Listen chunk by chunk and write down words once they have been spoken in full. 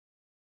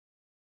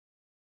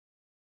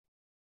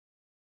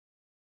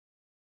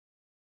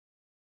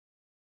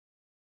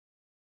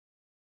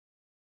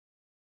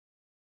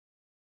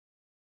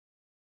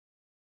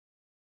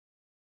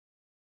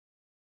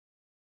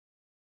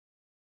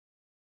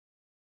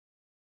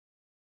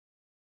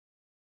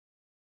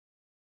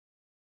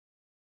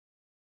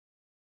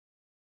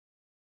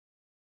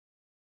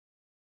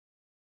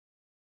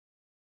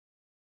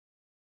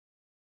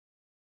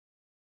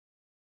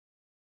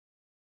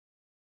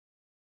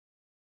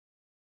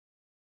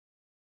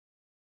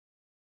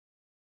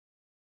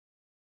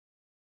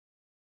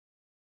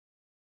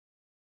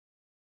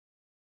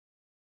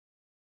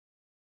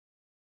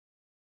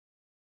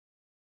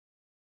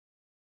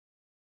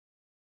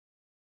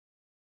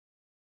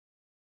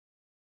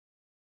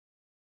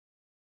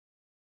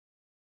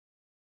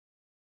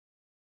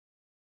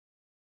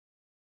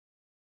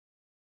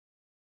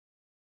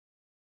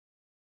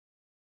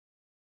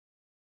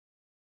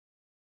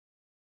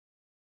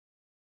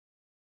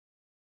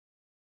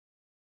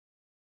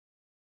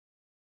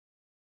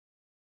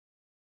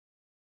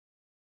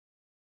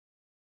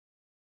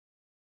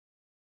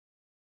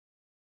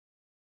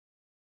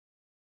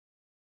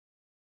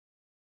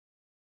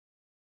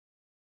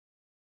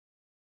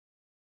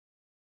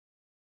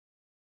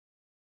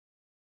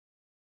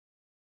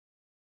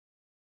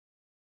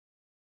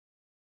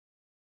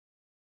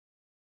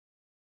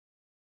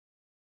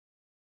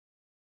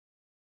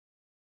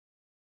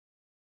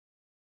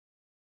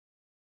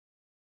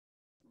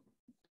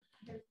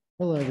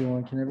Hello,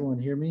 everyone. Can everyone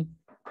hear me?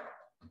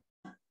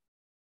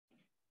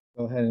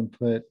 Go ahead and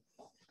put.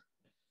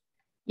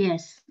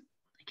 Yes,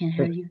 I can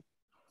hear you.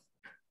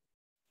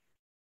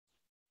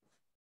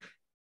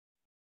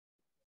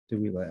 Do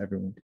we let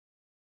everyone?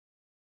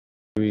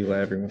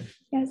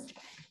 Yes.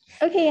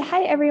 Okay,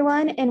 hi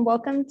everyone, and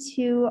welcome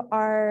to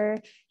our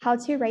How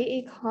to Write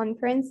a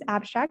Conference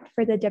abstract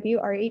for the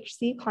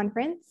WRHC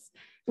conference.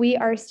 We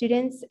are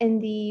students in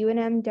the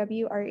UNM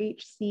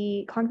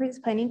WRHC Conference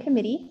Planning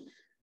Committee.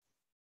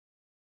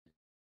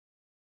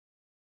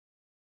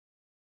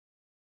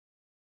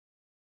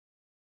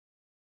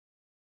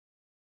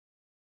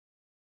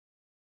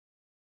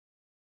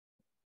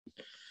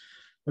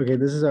 Okay,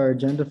 this is our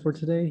agenda for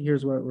today.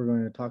 Here's what we're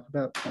going to talk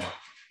about.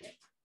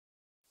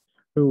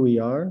 Who we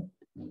are,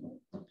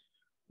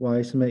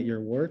 why submit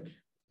your work,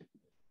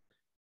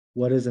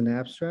 what is an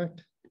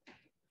abstract,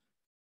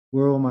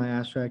 where will my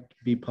abstract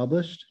be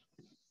published,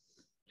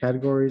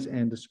 categories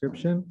and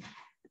description,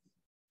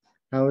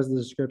 how is the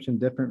description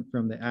different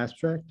from the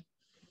abstract.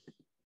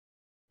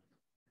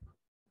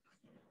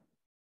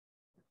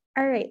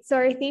 All right, so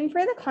our theme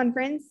for the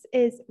conference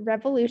is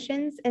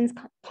Revolutions and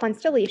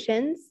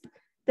Constellations,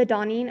 the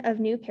Dawning of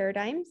New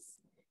Paradigms,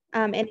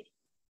 and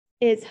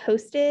is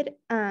hosted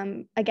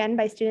again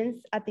by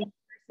students at the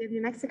University of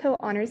New Mexico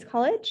Honors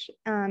College.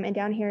 And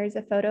down here is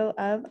a photo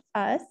of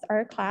us,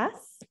 our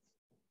class.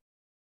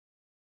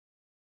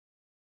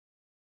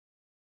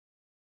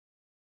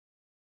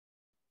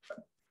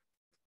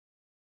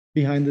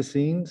 Behind the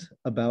scenes,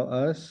 about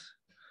us,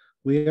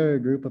 we are a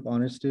group of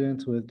honors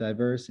students with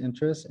diverse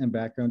interests and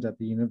backgrounds at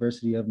the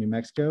University of New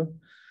Mexico.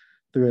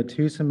 Through a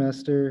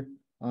 2-semester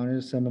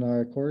honors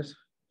seminar course,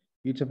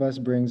 each of us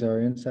brings our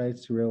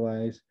insights to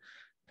realize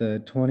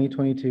the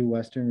 2022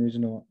 Western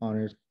Regional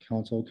Honors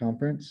Council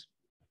Conference.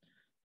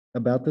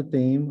 About the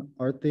theme,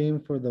 our theme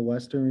for the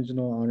Western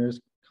Regional Honors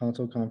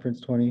Council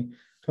Conference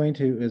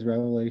 2022 is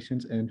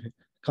Revelations and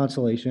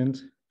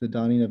Constellations, the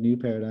Dawning of New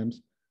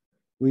Paradigms.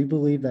 We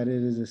believe that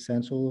it is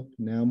essential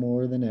now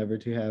more than ever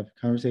to have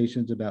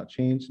conversations about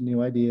change,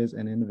 new ideas,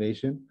 and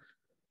innovation.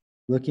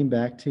 Looking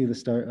back to the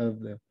start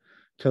of the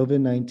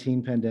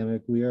COVID-19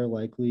 pandemic, we are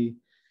likely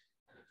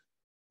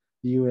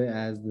view it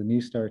as the new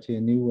start to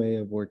a new way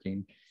of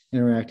working,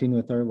 interacting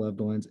with our loved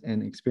ones,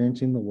 and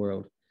experiencing the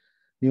world.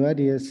 New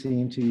ideas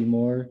seem to be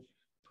more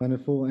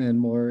plentiful and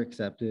more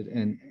accepted,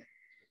 and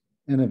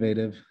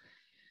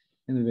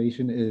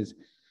innovation is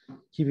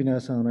keeping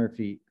us on our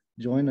feet.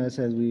 Join us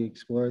as we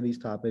explore these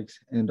topics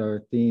and our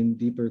theme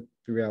deeper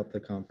throughout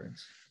the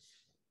conference.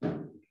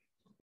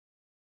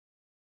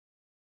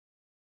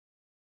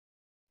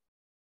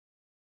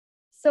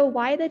 So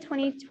why the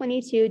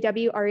 2022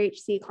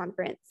 WRHC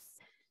conference?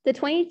 The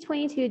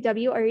 2022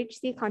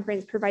 WRHC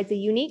conference provides a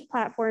unique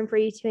platform for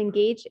you to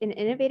engage in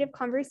innovative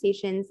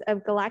conversations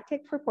of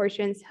galactic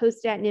proportions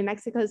hosted at New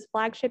Mexico's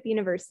flagship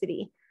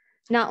university.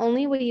 Not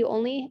only will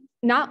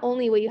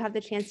you have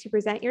the chance to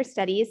present your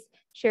studies,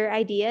 share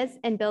ideas,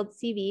 and build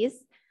CVs,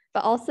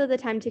 but also the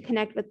time to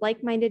connect with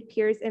like-minded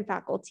peers and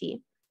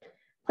faculty.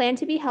 Planned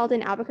to be held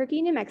in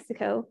Albuquerque, New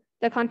Mexico,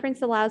 the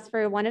conference allows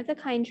for a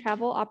one-of-a-kind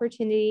travel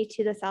opportunity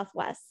to the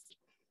Southwest.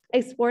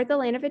 Explore the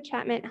land of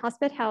enchantment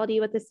hospitality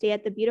with a stay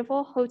at the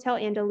beautiful Hotel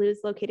Andaluz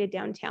located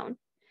downtown.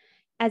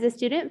 As a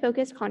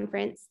student-focused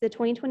conference, the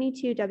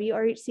 2022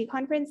 WRHC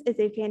conference is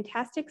a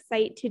fantastic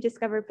site to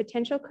discover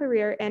potential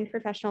career and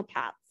professional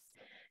paths.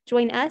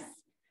 Join us,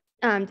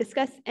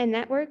 discuss and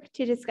network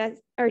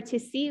to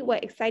see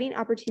what exciting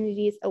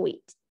opportunities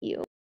await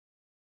you.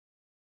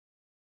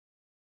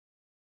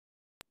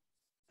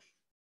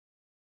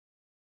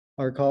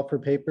 Our call for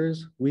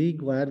papers, we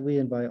gladly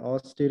invite all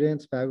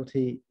students,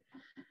 faculty,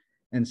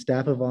 and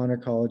staff of honor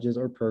colleges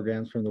or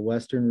programs from the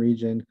Western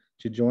region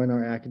to join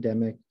our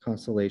academic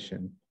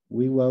constellation.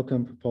 We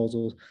welcome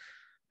proposals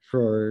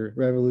for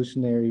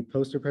revolutionary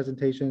poster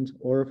presentations,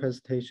 oral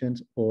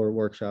presentations, or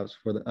workshops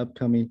for the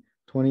upcoming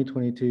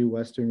 2022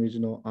 Western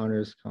Regional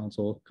Honors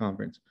Council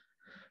Conference,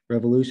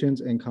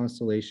 Revolutions and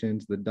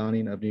Constellations, the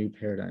Dawning of New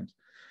Paradigms.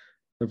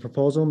 The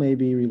proposal may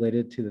be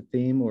related to the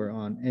theme or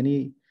on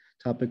any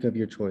topic of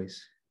your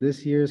choice.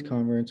 This year's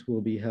conference will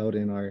be held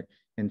in our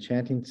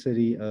enchanting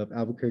city of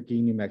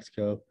Albuquerque, New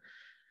Mexico.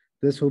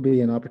 This will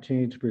be an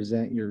opportunity to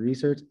present your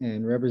research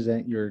and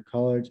represent your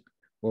college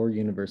or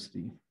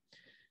university.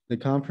 The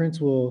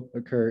conference will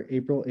occur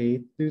April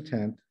 8th through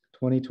 10th,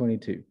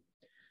 2022.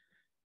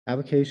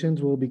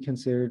 Applications will be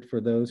considered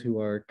for those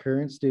who are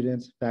current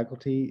students,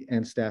 faculty,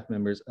 and staff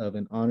members of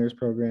an honors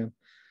program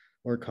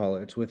or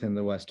college within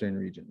the Western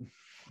region.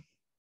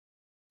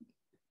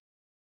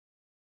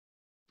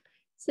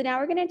 So now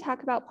we're going to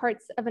talk about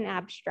parts of an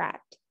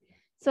abstract.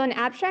 So an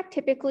abstract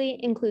typically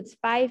includes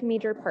 5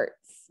 major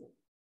parts: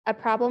 a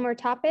problem or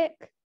topic,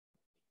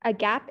 a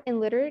gap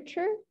in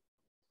literature,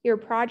 your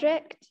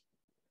project,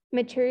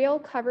 material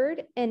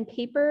covered in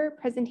paper,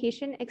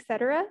 presentation,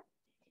 etc.,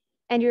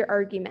 and your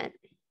argument.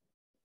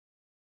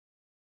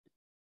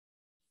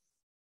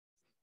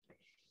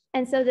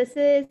 And so this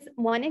is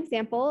one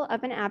example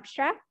of an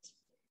abstract.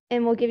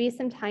 and we'll give you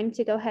some time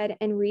to go ahead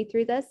and read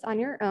through this on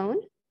your own.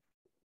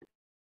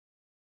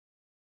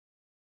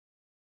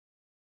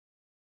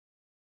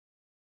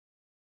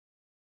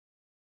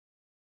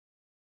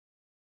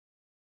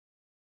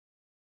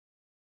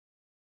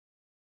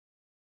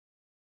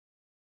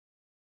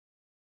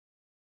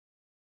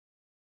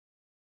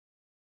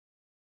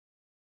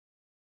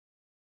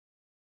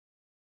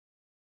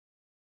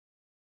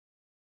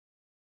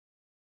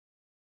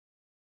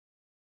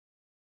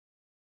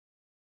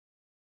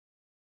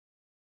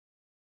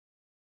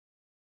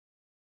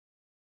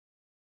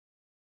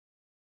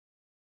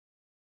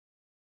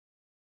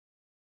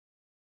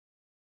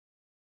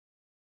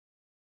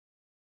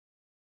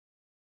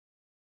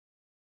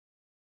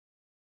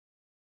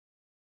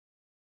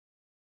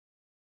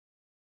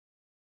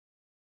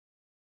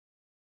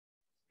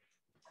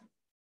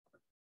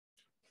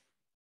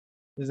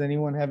 Does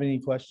anyone have any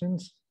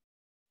questions?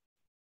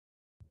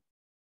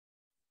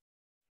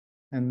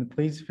 And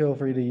please feel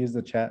free to use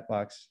the chat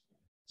box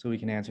so we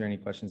can answer any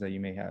questions that you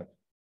may have.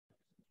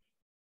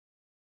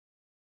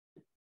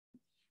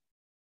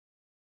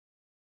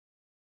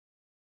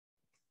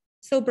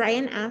 So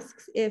Brian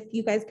asks if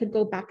you guys could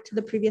go back to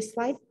the previous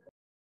slide.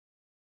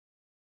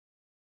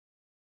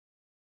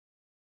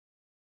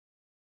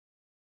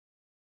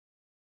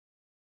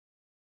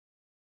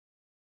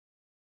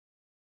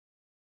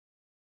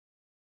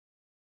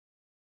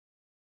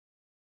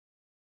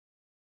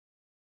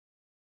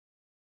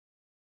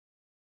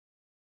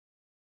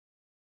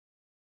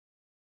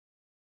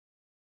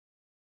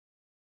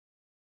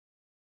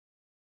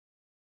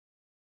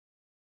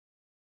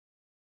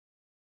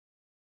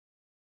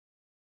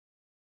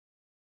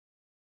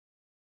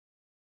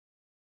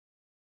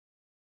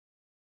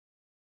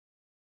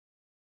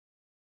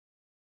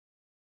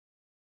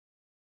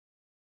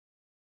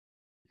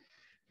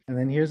 And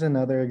then here's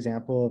another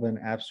example of an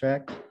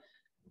abstract.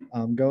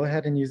 Go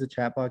ahead and use the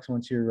chat box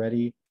once you're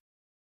ready,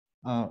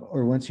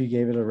 or once you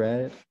gave it a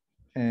read,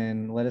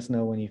 and let us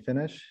know when you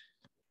finish.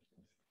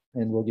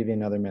 And we'll give you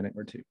another minute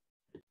or two.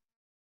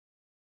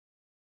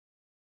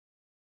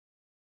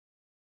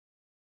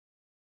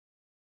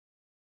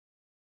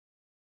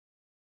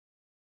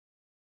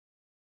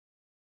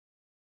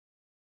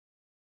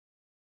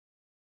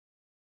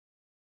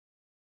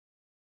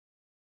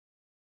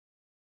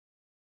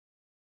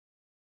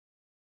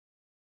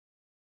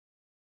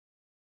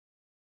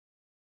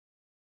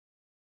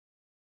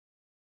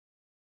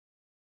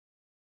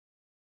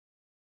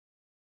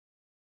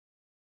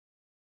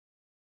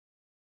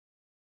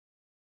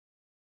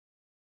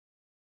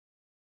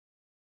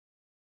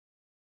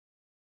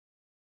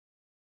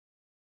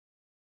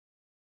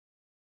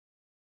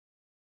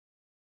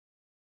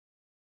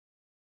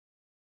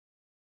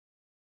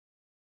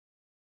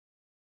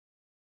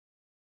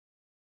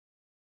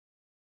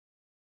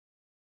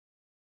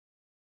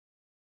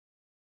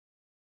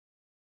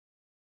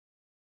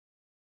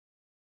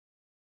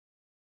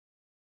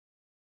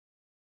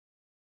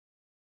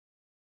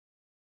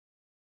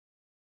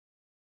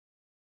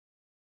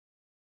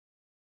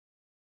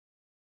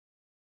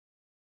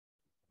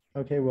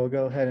 Okay, we'll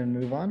go ahead and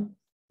move on.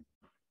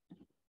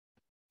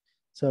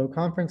 So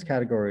conference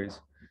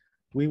categories.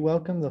 We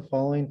welcome the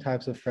following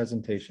types of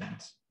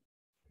presentations: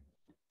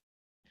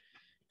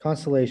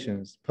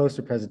 constellations,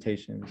 poster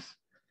presentations,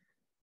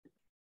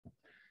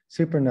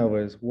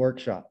 supernovas,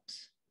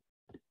 workshops,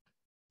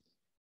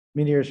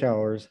 meteor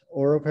showers,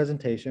 oral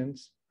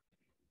presentations.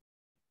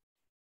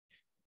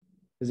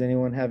 Does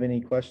anyone have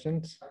any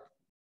questions?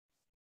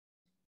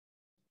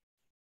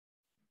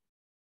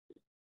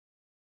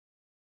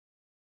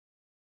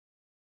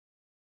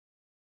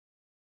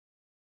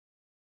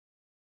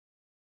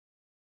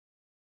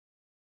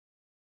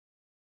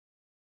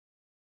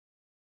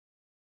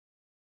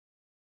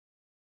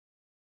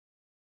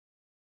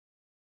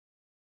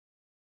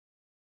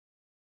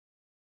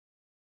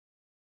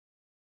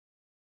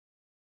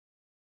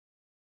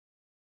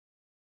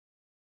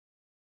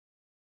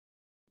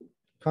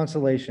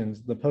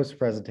 Constellations, the poster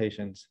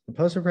presentations. The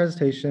poster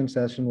presentation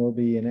session will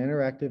be an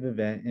interactive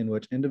event in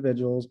which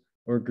individuals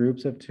or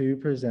groups of two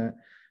present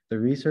the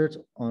research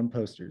on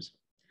posters.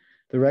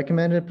 The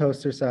recommended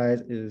poster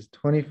size is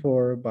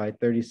 24 by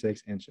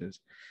 36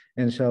 inches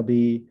and shall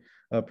be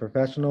a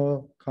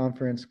professional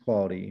conference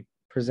quality.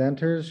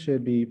 Presenters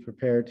should be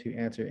prepared to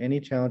answer any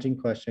challenging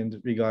questions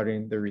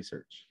regarding the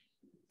research.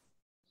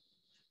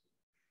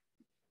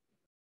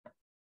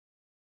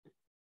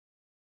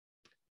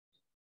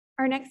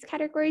 Our next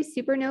category,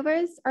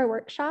 supernovas, are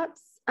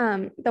workshops.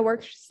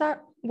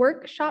 The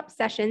workshop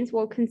sessions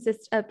will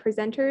consist of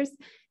presenters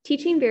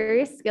teaching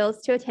various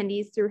skills to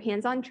attendees through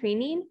hands-on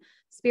training,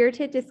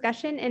 spirited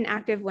discussion, and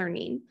active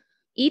learning.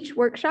 Each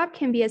workshop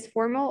can be as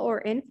formal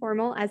or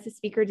informal as the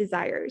speaker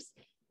desires.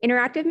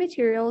 Interactive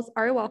materials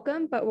are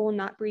welcome, but will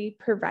not be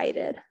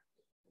provided.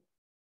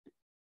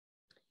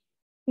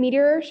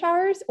 Meteor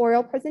showers,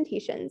 oral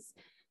presentations.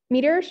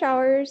 Meteor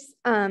showers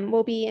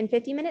will be in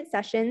 50-minute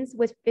sessions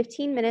with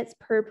 15 minutes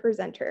per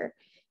presenter.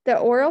 The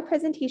oral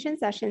presentation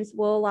sessions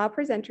will allow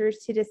presenters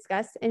to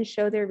discuss and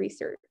show their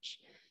research.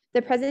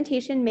 The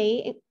presentation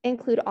may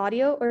include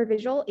audio or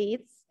visual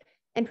aids,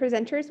 and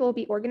presenters will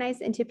be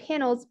organized into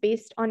panels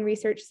based on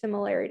research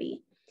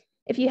similarity.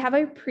 If you have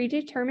a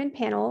predetermined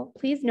panel,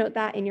 please note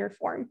that in your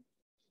form.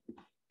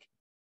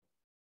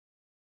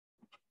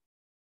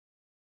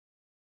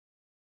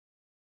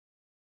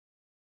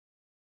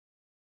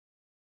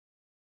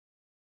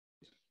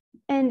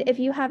 And if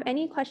you have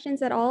any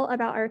questions at all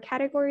about our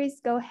categories,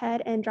 go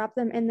ahead and drop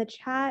them in the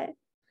chat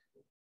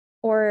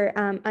or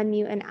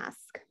unmute and ask.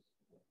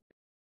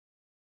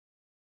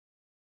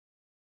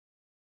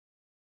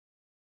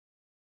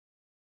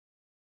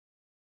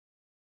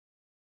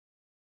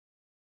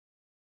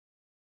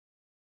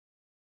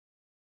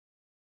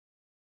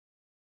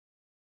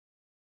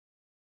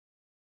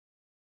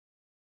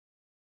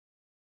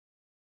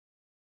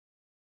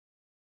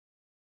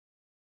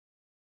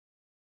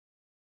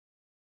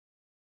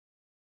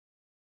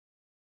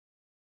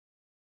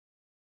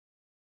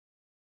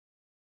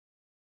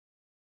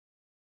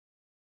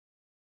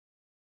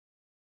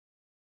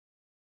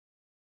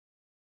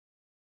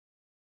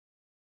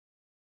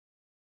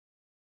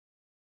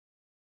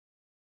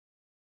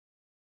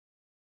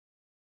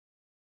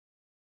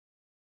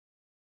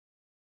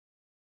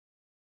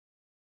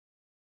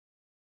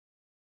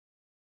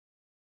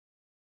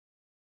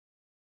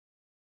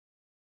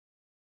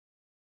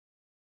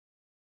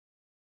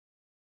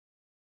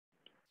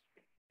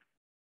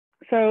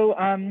 So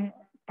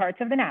parts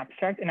of an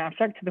abstract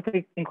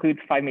typically includes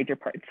 5 major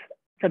parts.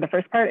 So the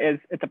first part is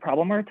it's a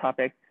problem or a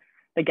topic,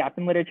 the gap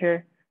in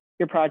literature,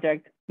 your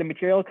project, the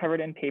material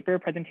covered in paper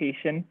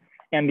presentation,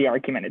 and the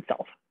argument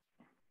itself.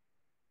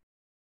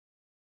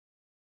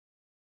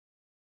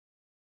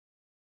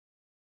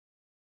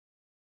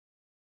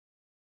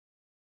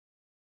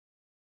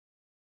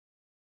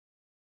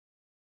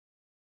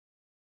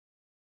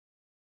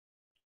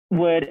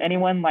 Would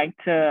anyone like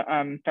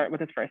to start with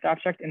this first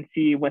abstract and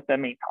see what the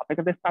main topic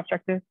of this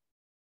abstract is?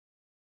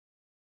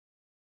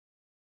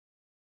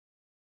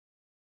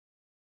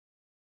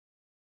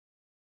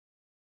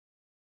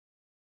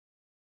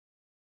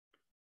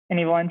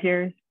 Any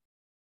volunteers?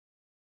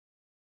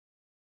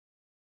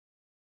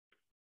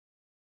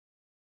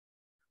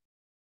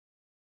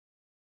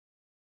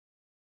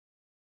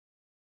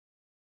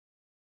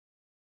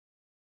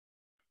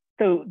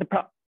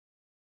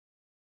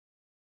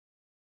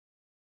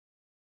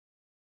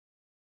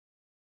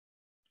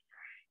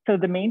 So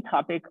the main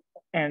topic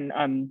and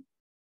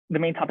the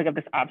main topic of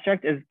this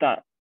abstract is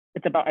that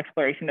it's about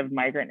exploration of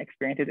migrant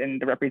experiences in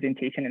the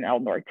representation in El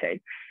Norte.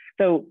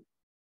 So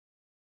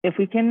if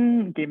we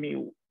can give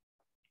me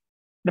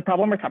the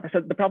problem or topic.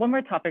 So the problem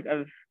or topic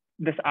of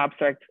this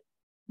abstract,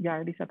 yeah, I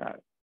already said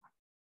that.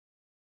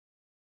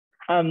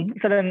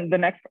 So then the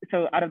next,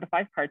 so out of the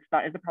 5 parts,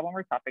 that is the problem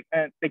or topic.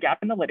 The gap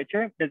in the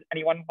literature. Does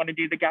anyone want to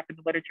do the gap in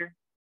the literature?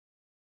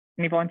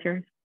 Any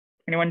volunteers?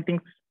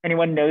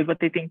 Anyone knows what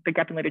they think the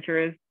gap in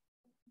literature is?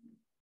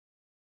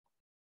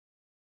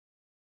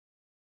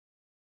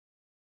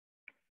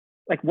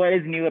 Like, what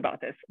is new about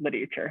this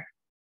literature?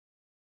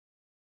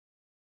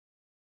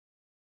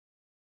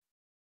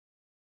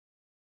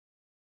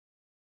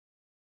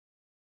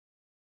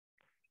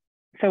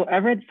 So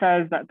Everett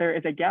says that there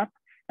is a gap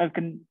of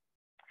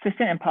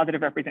consistent and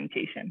positive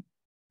representation.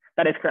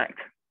 That is correct.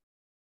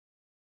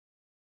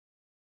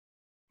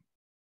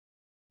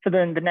 So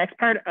then the next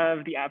part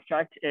of the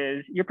abstract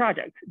is your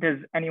project. Does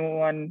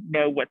anyone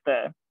know what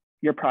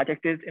your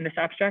project is in this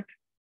abstract?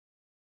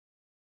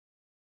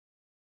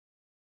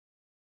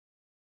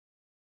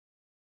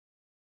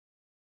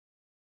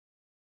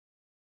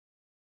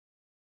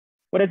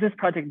 What does this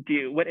project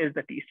do? What is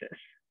the thesis?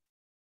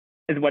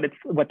 Is what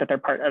the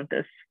third part of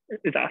this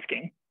is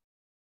asking.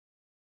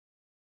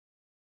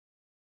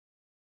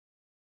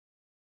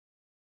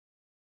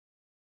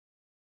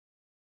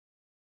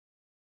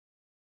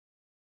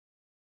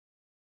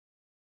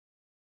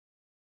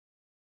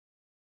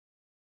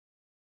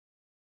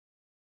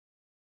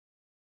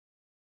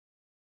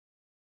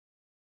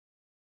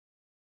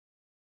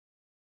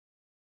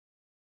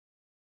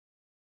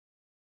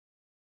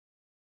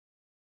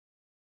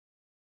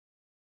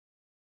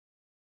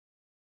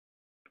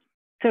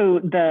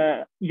 So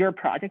your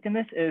project in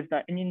this is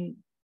the in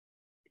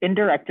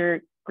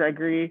director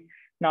Gregory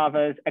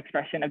Nava's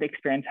expression of the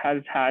experience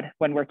has had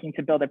when working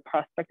to build a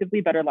prospectively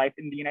better life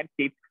in the United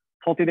States,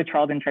 told through the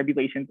trials and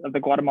tribulations of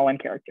the Guatemalan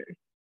characters.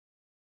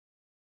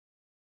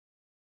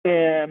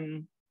 There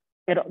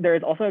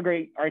is also a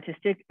great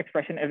artistic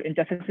expression of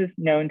injustices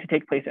known to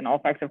take place in all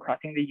facts of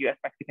crossing the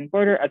US-Mexican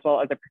border, as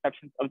well as the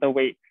perceptions of the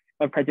weight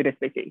of prejudice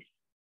they face.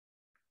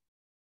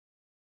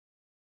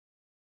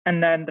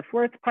 And then the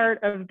 4th part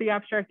of the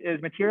abstract is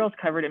materials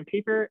covered in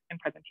paper and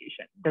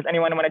presentation. Does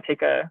anyone want to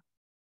take a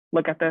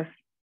look at this?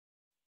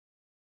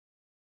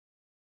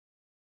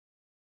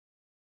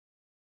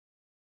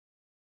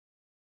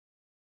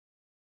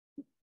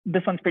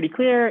 This one's pretty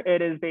clear.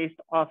 It is based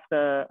off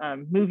the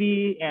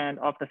movie and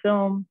off the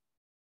film.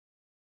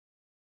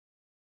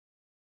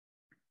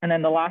 And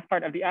then the last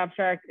part of the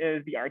abstract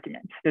is the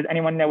argument. Does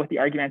anyone know what the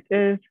argument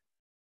is?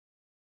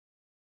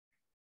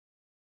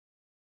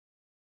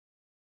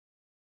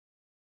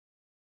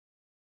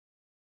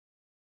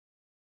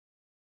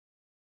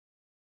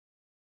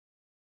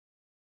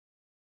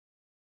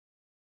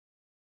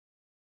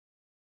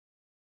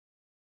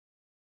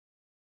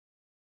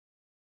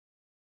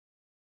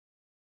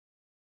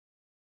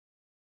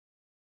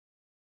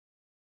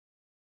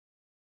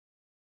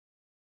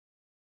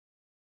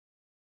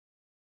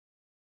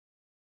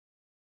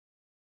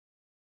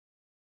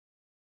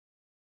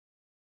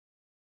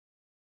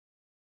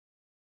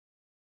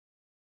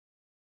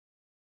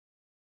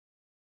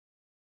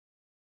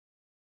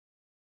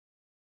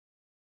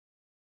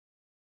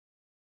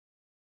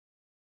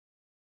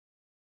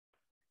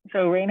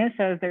 So Reina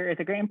says there is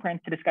a great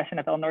importance to discussion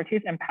of El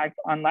Norte's impact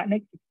on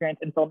Latinx experience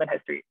in film and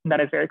history. And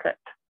that is very correct.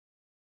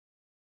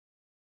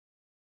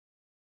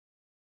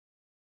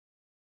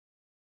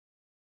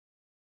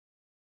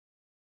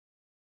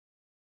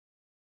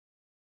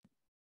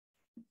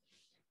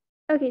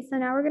 Okay, so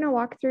now we're going to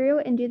walk through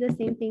and do the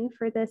same thing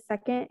for the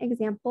second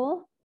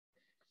example.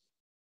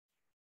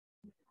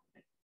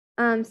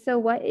 So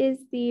what is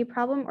the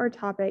problem or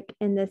topic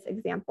in this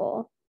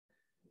example?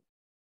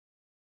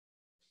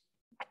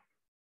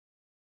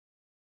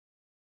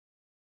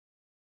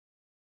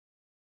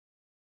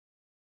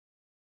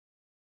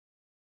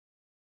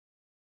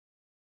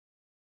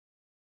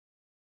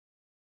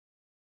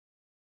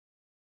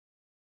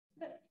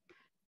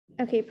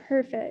 Okay,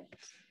 perfect.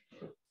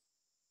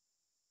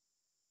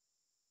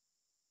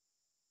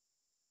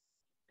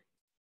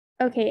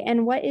 Okay,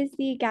 and what is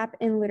the gap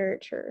in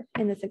literature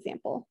in this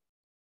example?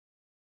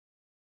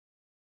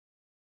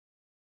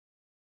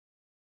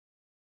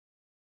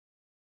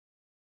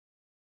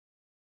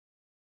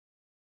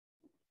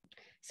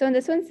 So in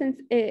this one, since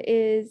it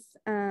is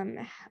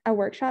a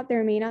workshop,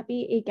 there may not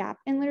be a gap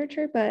in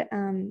literature, but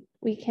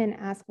we can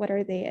ask what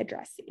are they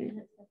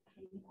addressing?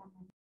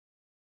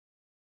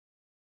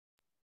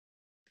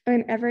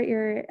 Everett,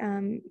 your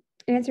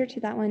answer to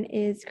that one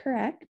is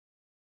correct.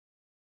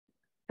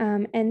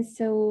 And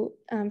so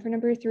for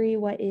number 3,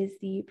 what is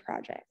the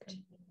project?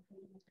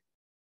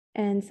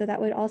 And so that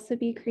would also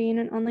be creating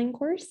an online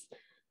course.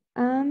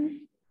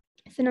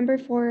 So number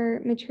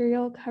 4,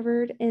 material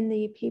covered in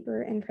the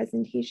paper and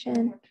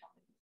presentation,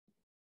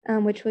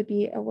 which would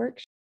be a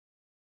workshop.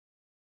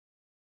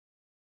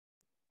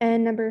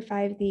 And number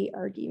 5, the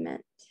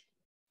argument.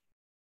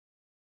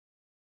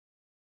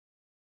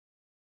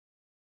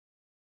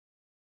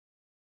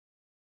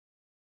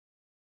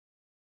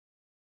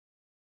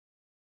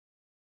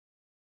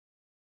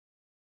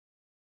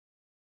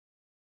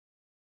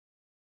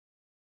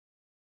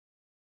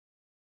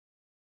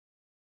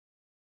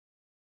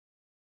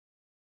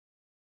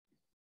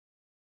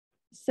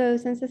 So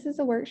since this is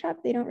a workshop,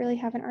 they don't really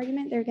have an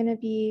argument. They're going to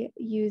be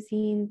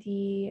using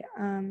the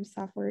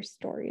software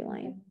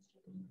storyline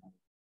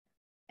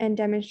and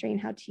demonstrating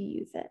how to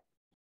use it.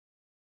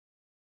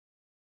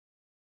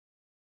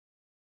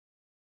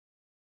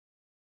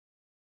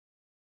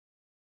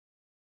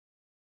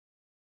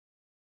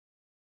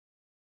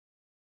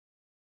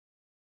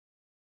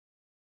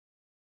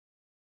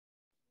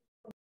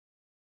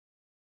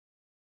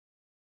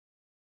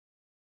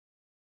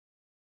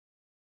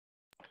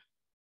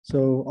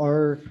 So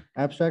our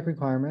abstract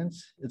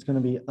requirements, it's going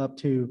to be up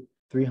to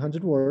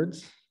 300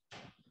 words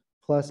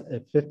plus a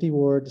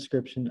 50-word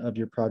description of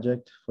your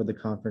project for the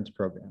conference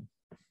program.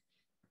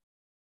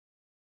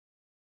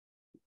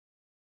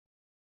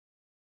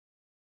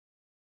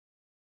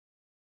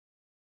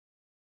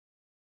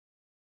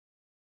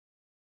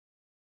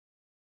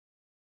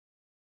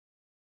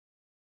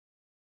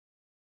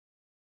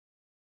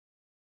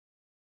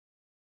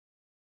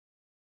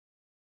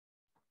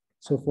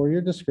 So for your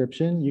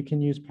description, you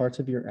can use parts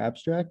of your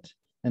abstract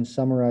and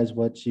summarize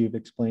what you've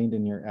explained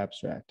in your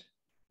abstract.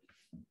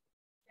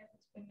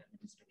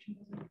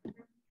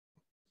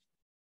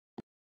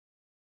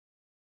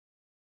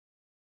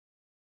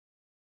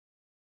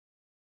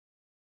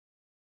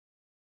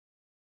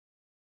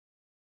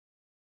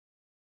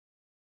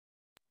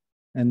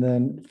 And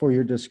then for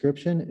your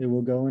description, it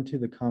will go into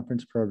the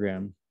conference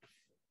program.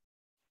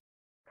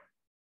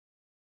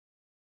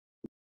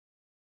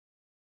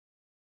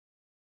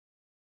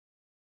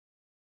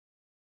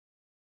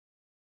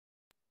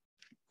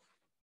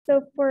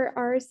 So for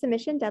our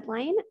submission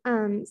deadline,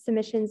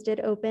 submissions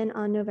did open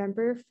on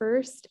November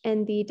 1st,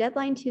 and the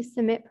deadline to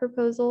submit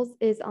proposals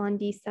is on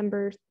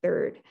December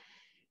 3rd.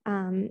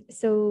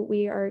 So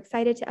we are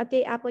excited to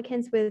update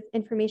applicants with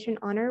information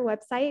on our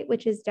website,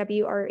 which is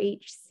wrhc.unm.edu.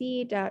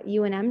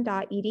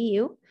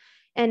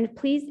 And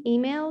please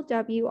email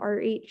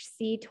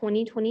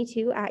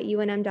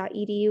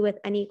wrhc2022@unm.edu with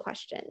any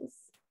questions.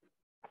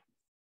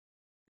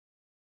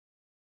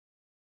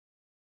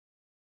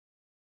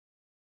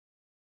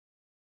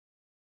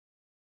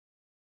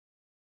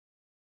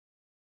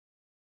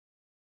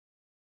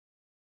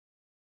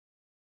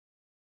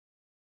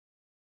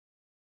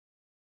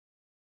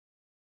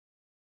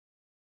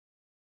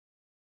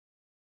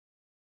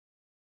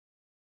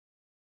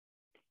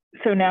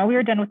 So now we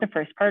are done with the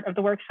first part of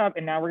the workshop,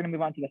 and now we're going to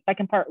move on to the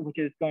second part, which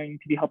is going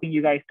to be helping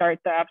you guys start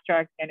the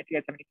abstract. And if you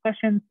guys have any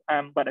questions,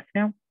 let us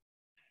know.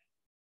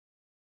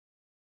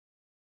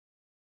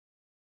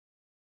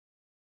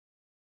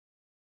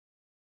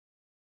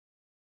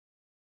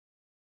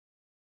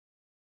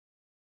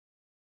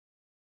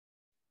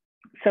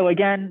 So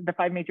again, the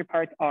 5 major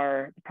parts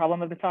are the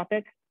problem of the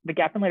topic, the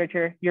gap in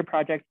literature, your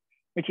project,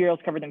 materials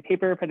covered in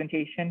paper,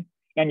 presentation,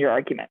 and your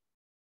argument.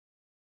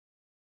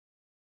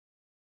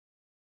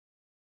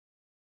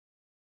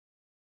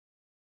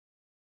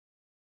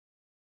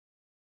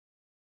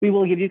 We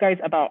will give you guys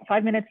about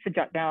 5 minutes to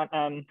jot down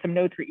some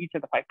notes for each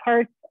of the 5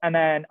 parts, and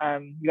then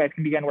you guys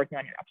can begin working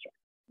on your abstract.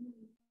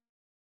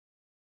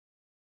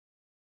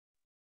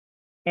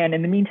 And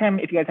in the meantime,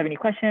 if you guys have any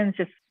questions,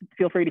 just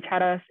feel free to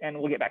chat us and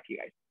we'll get back to you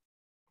guys.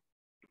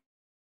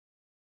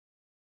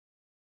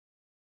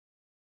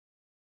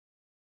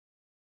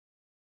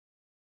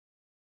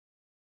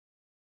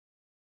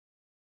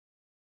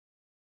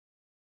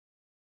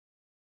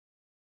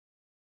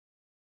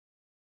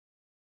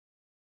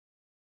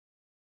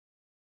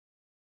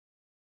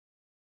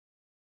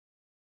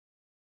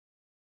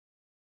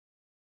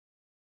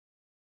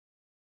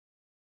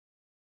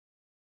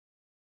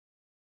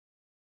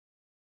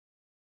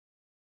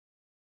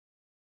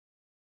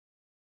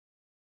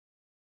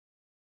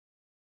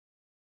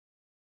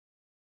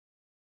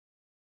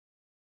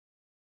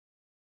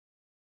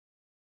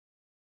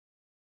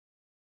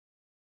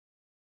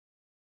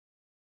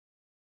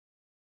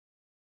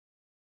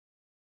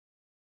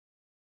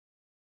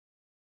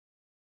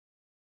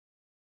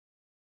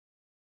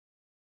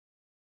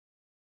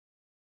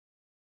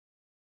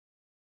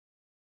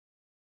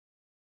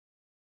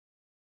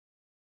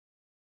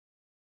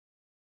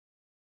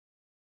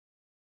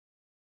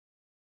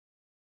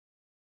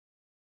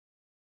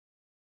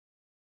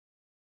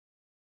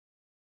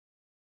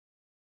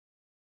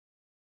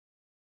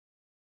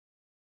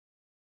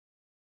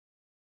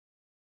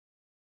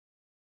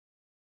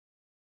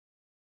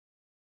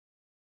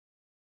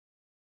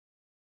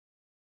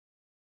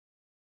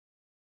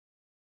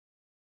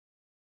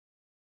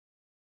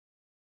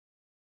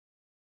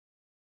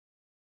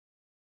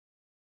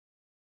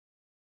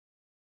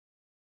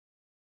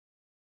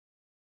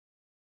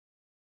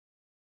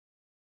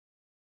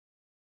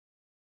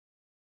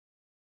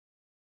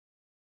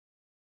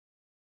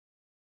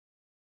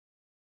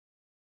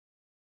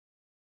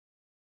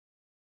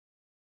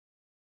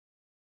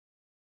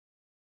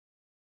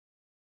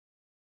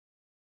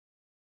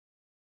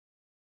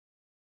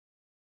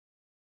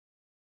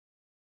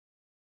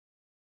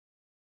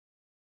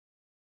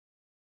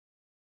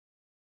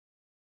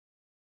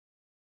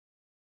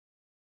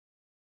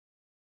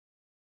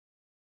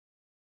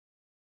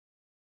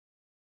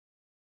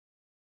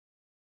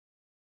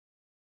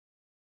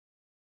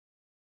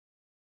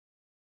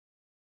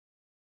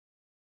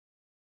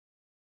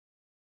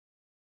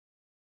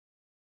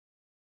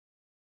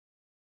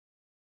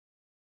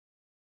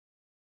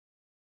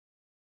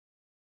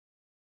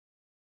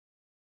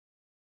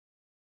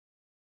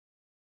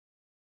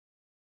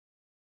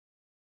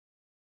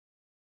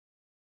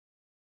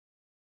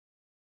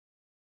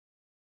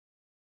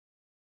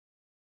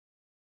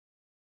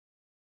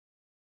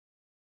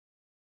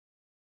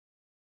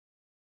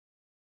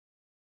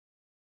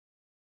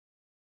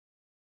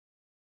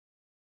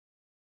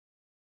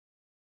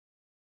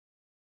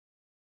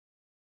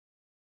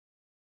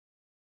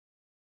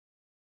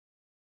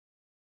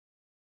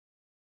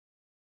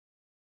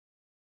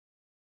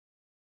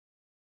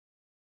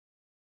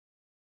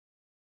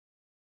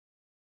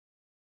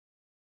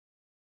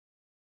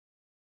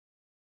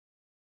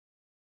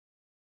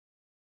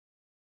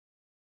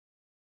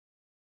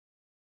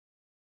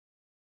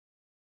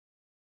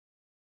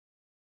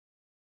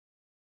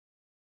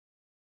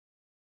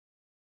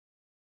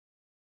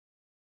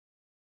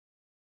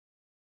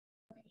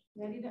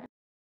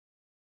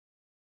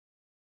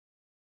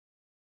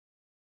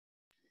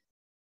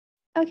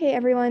 Okay,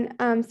 everyone.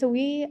 So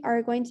we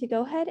are going to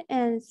go ahead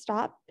and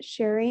stop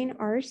sharing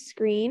our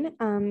screen.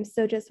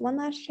 So just one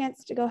last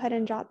chance to go ahead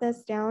and jot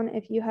this down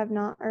if you have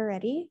not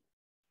already.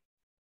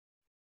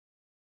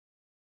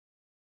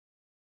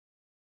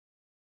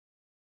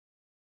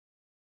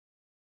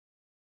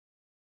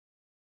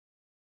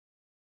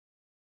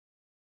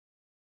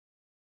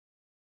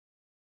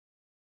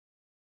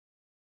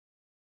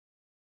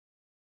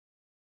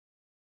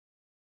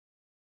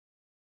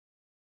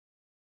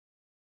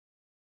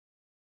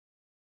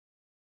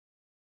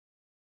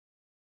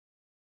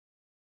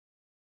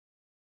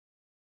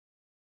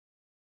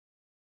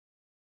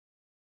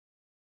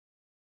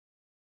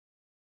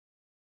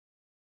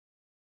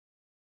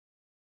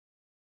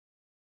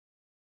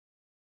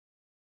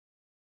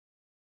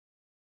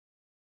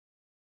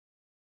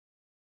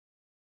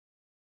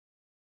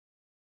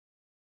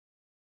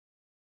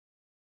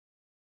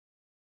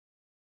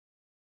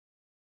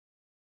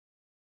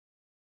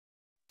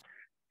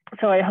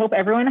 So I hope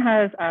everyone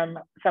has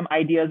some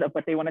ideas of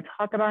what they want to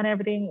talk about and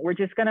everything. We're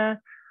just gonna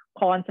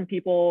call on some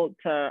people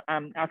to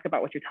ask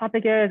about what your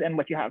topic is and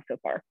what you have so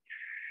far.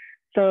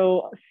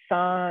 So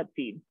let's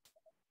see.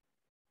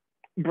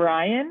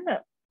 Brian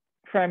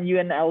from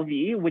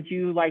UNLV, would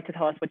you like to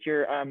tell us what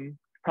your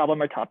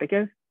problem or topic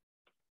is?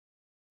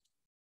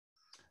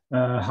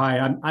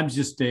 Hi, I'm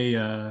just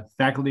a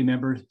faculty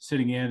member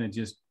sitting in and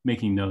just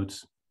making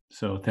notes.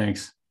 So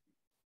thanks.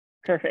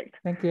 Perfect.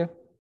 Thank you.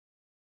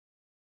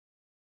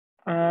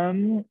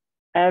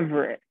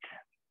 Everett,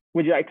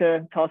 would you like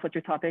to tell us what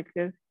your topic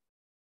is?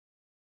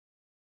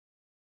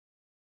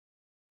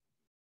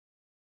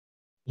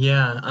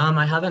 Yeah,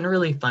 I haven't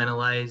really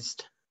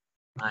finalized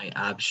my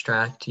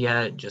abstract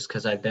yet, just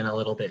because I've been a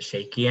little bit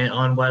shaky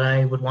on what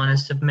I would want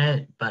to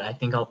submit, but I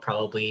think I'll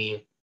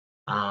probably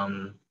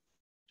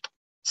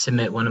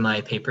submit one of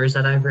my papers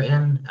that I've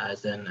written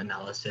as an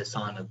analysis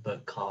on a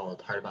book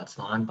called Heart About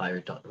Salon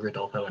by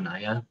Rodolfo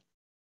Anaya.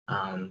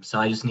 So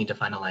I just need to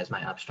finalize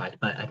my abstract,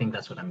 but I think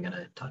that's what I'm going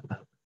to talk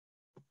about.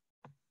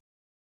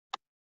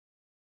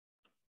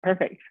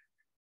 Perfect.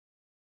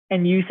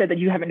 And you said that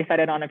you haven't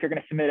decided on if you're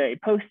going to submit a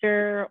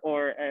poster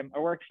or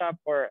a workshop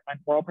or an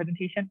oral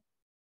presentation?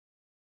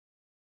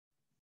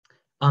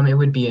 It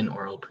would be an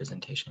oral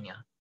presentation, yeah.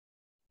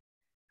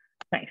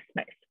 Nice,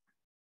 nice.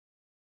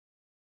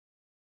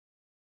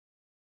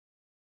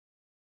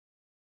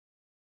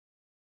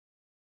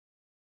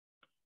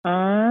 I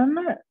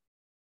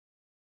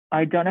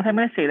don't know if I'm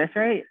going to say this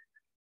right.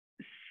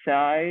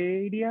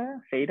 Sadie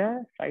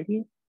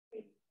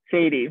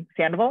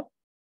Sandoval,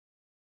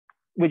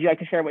 would you like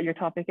to share what your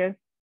topic is?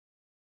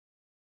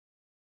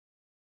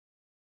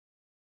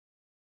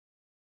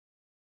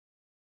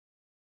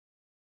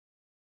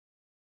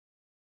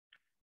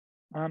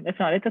 If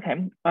not, it's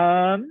okay.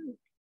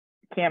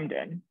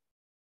 Camden,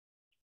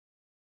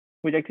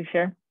 would you like to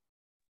share?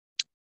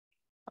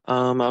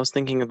 I was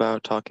thinking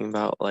about talking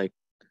about like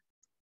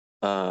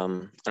I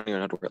don't even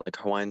know how to word it, like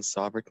Hawaiian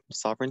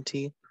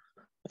sovereignty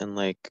and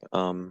like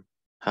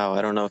how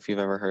I don't know if you've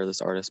ever heard of this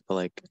artist, but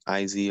like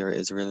IZ or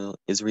Israel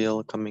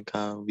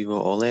Kamika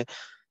Vivo Ole.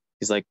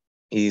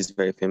 He's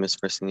very famous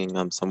for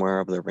singing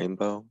Somewhere Over the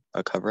Rainbow,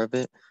 a cover of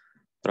it.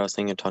 But I was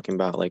thinking of talking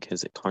about like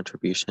his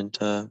contribution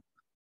to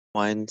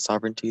Hawaiian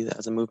sovereignty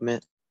as a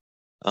movement.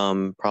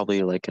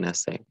 Probably like an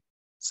essay.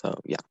 So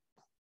yeah.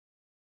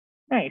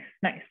 Nice,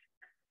 nice.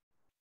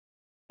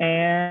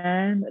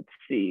 And let's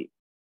see.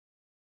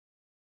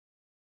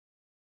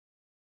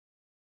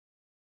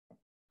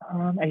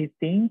 I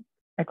think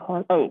I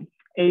call it,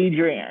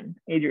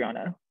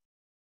 Adriana.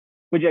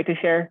 Would you like to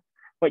share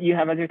what you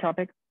have as your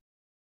topic?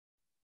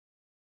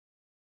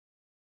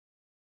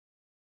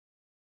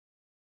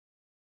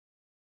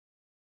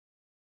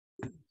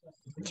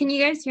 Can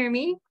you guys hear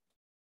me?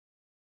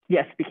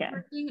 Yes, we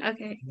can.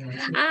 Okay.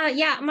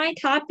 Yeah, my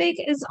topic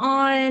is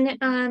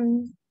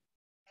on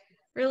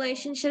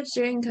relationships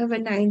during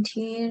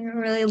COVID-19,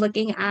 really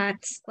looking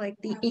at like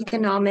the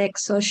economic,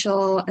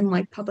 social, and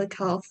like public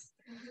health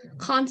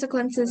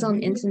consequences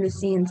on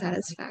intimacy and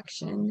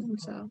satisfaction. And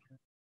so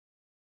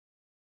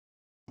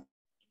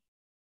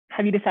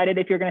Have you decided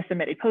if you're going to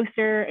submit a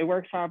poster, a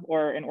workshop,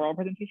 or an oral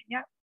presentation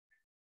yet?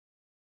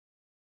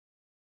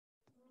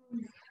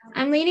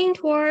 I'm leaning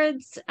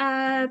towards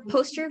a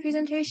poster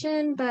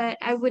presentation, but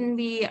I wouldn't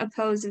be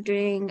opposed of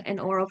doing an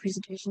oral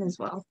presentation as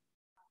well.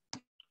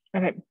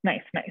 Okay,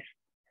 nice, nice.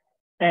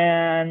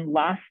 And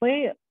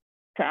lastly,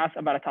 to ask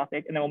about a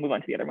topic, and then we'll move on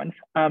to the other ones.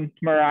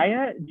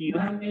 Mariah, do you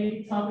have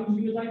any topics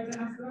you would like to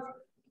ask about?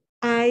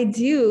 I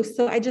do.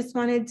 So I just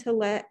wanted to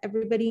let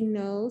everybody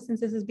know, since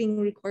this is being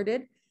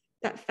recorded,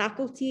 that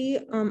faculty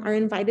are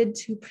invited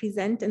to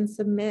present and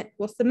submit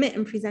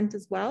and present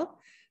as well.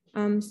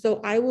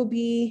 So I will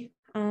be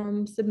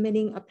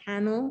submitting a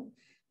panel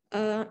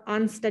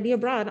on study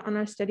abroad, on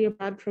our study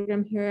abroad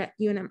program here at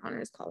UNM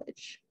Honors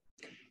College.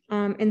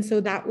 And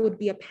so that would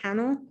be a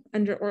panel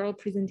under oral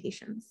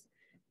presentations.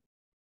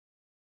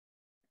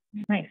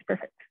 Nice,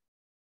 perfect.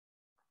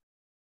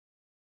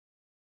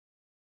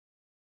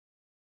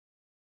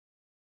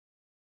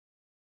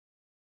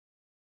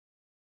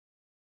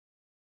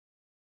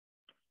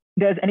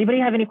 Does anybody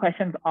have any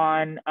questions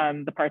on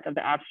the parts of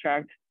the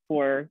abstract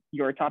for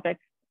your topic?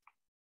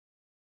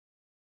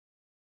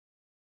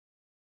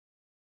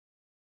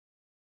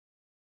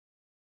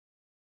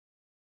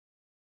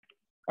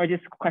 Or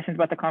just questions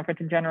about the conference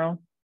in general?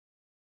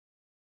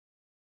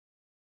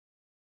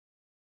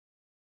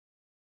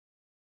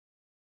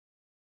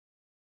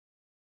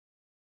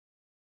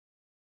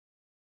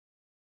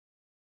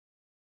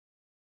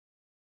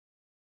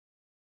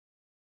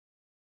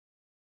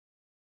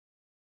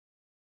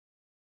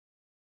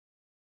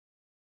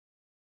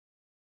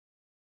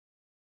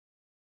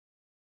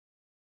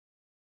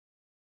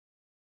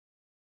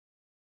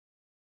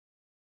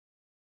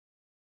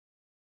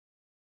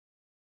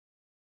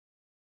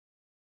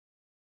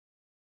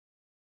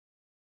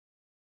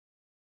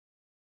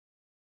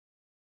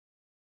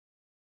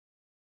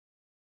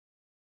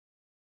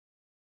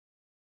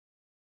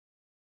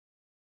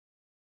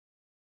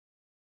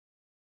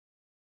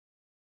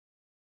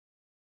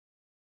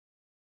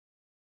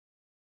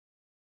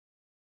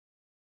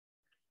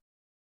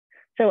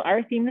 So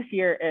our theme this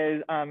year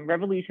is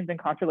revolutions and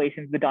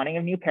constellations, the dawning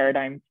of new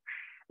paradigms.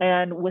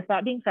 And with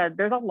that being said,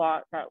 there's a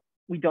lot that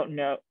we don't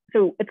know.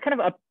 So it's kind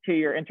of up to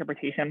your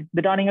interpretation.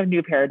 The dawning of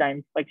new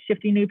paradigms, like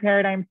shifting new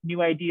paradigms,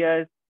 new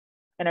ideas,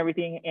 and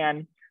everything.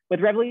 And with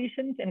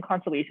revolutions and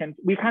constellations,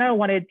 we kind of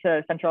wanted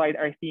to centralize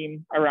our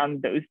theme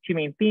around those two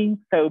main themes.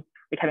 So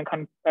we kind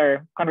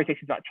of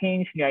conversations about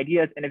change, new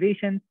ideas,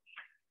 innovations.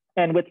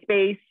 And with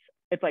space,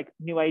 it's like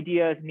new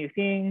ideas, new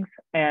things,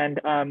 and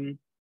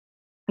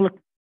look,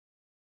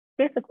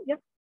 basically, yeah.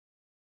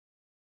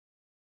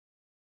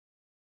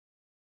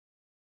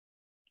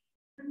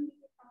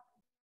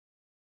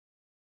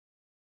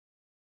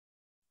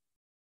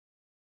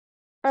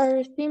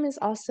 Our theme is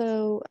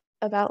also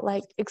about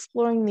like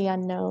exploring the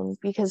unknown,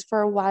 because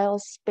for a while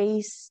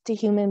space to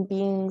human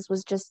beings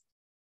was just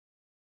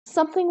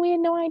something we had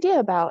no idea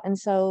about. And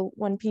so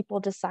when people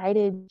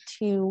decided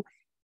to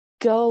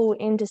go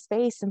into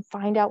space and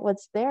find out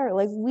what's there,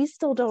 like we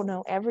still don't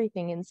know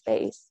everything in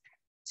space.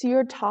 So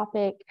your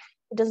topic,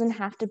 it doesn't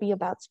have to be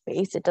about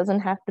space. It doesn't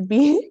have to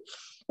be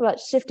about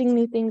shifting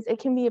new things. It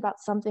can be about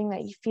something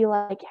that you feel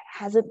like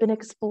hasn't been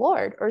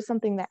explored, or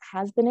something that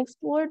has been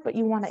explored, but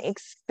you want to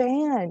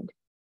expand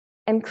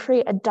and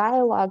create a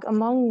dialogue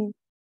among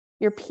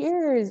your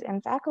peers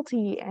and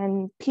faculty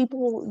and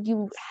people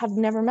you have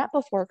never met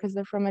before because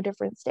they're from a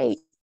different state.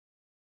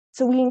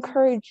 So we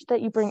encourage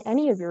that you bring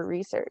any of your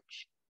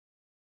research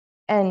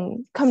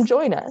and come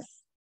join us.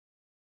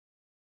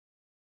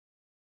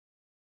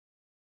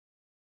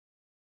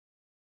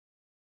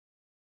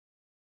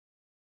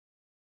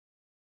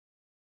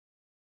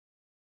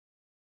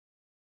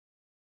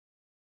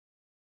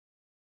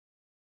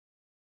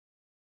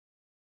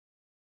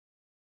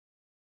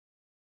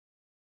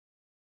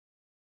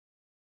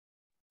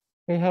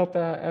 We hope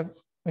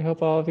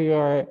all of you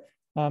are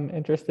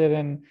interested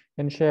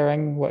in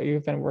sharing what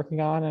you've been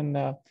working on,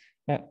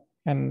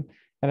 and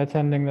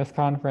attending this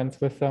conference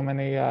with so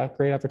many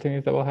great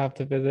opportunities that we'll have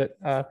to visit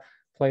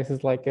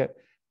places like it,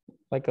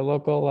 like a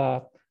local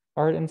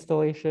art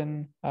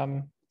installation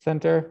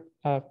center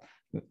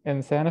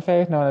in Santa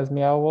Fe known as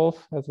Meow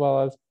Wolf, as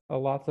well as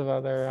lots of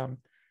other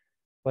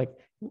like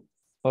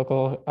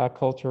local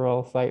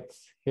cultural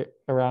sites here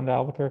around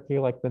Albuquerque,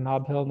 like the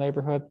Nob Hill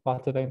neighborhood,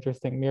 lots of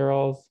interesting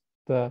murals,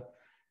 and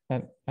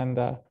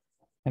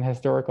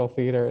historical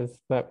theaters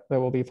that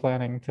we'll be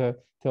planning to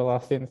allow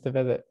students to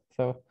visit.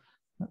 So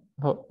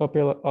hope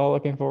you're all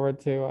looking forward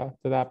to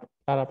that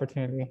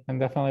opportunity, and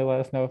definitely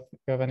let us know if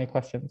you have any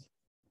questions.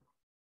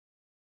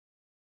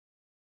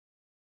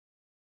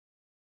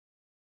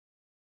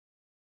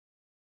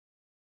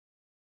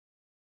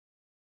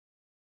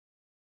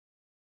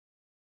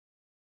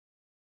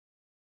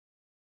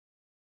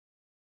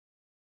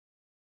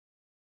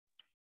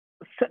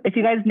 So if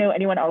you guys know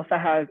anyone else that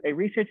has a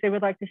research they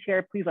would like to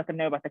share, please let them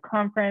know about the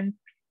conference.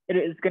 It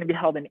is going to be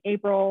held in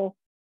April.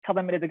 Tell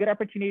them it is a good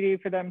opportunity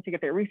for them to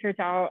get their research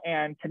out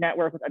and to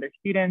network with other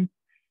students.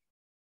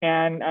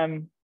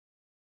 And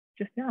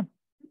yeah.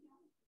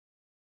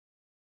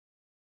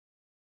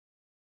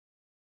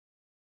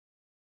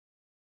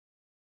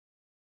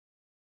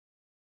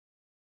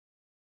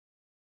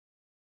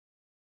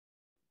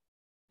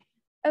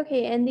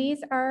 Okay, and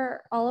these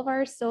are all of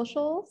our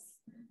socials.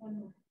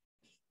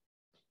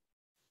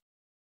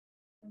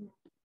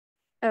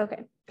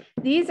 Okay,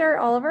 these are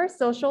all of our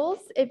socials.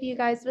 If you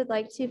guys would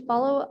like to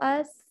follow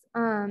us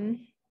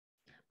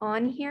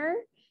on here,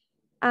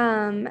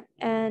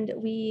 and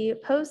we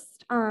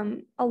post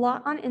a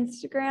lot on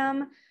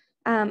Instagram,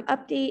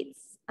 updates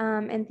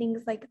and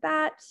things like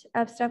that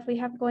of stuff we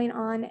have going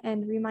on,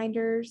 and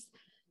reminders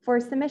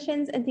for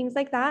submissions and things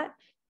like that.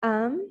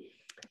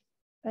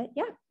 But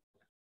yeah.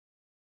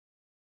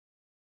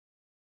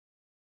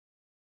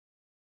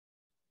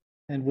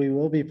 And we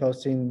will be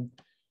posting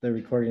the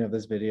recording of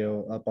this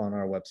video up on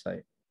our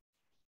website.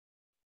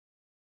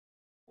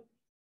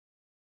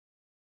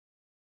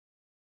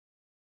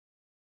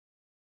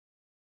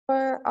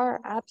 For our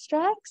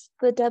abstracts,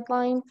 the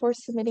deadline for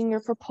submitting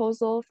your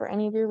proposal for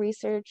any of your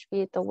research,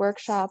 be it the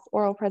workshop,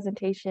 oral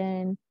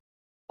presentation,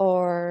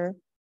 or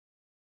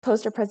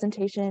poster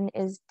presentation,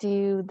 is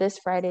due this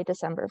Friday,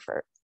 December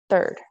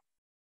 3rd.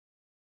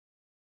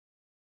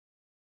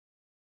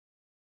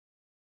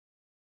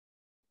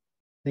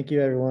 Thank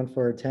you everyone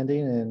for attending,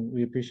 and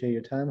we appreciate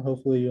your time.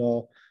 Hopefully you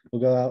all will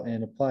go out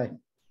and apply.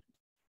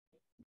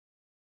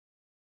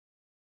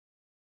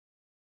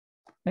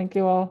 Thank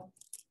you all.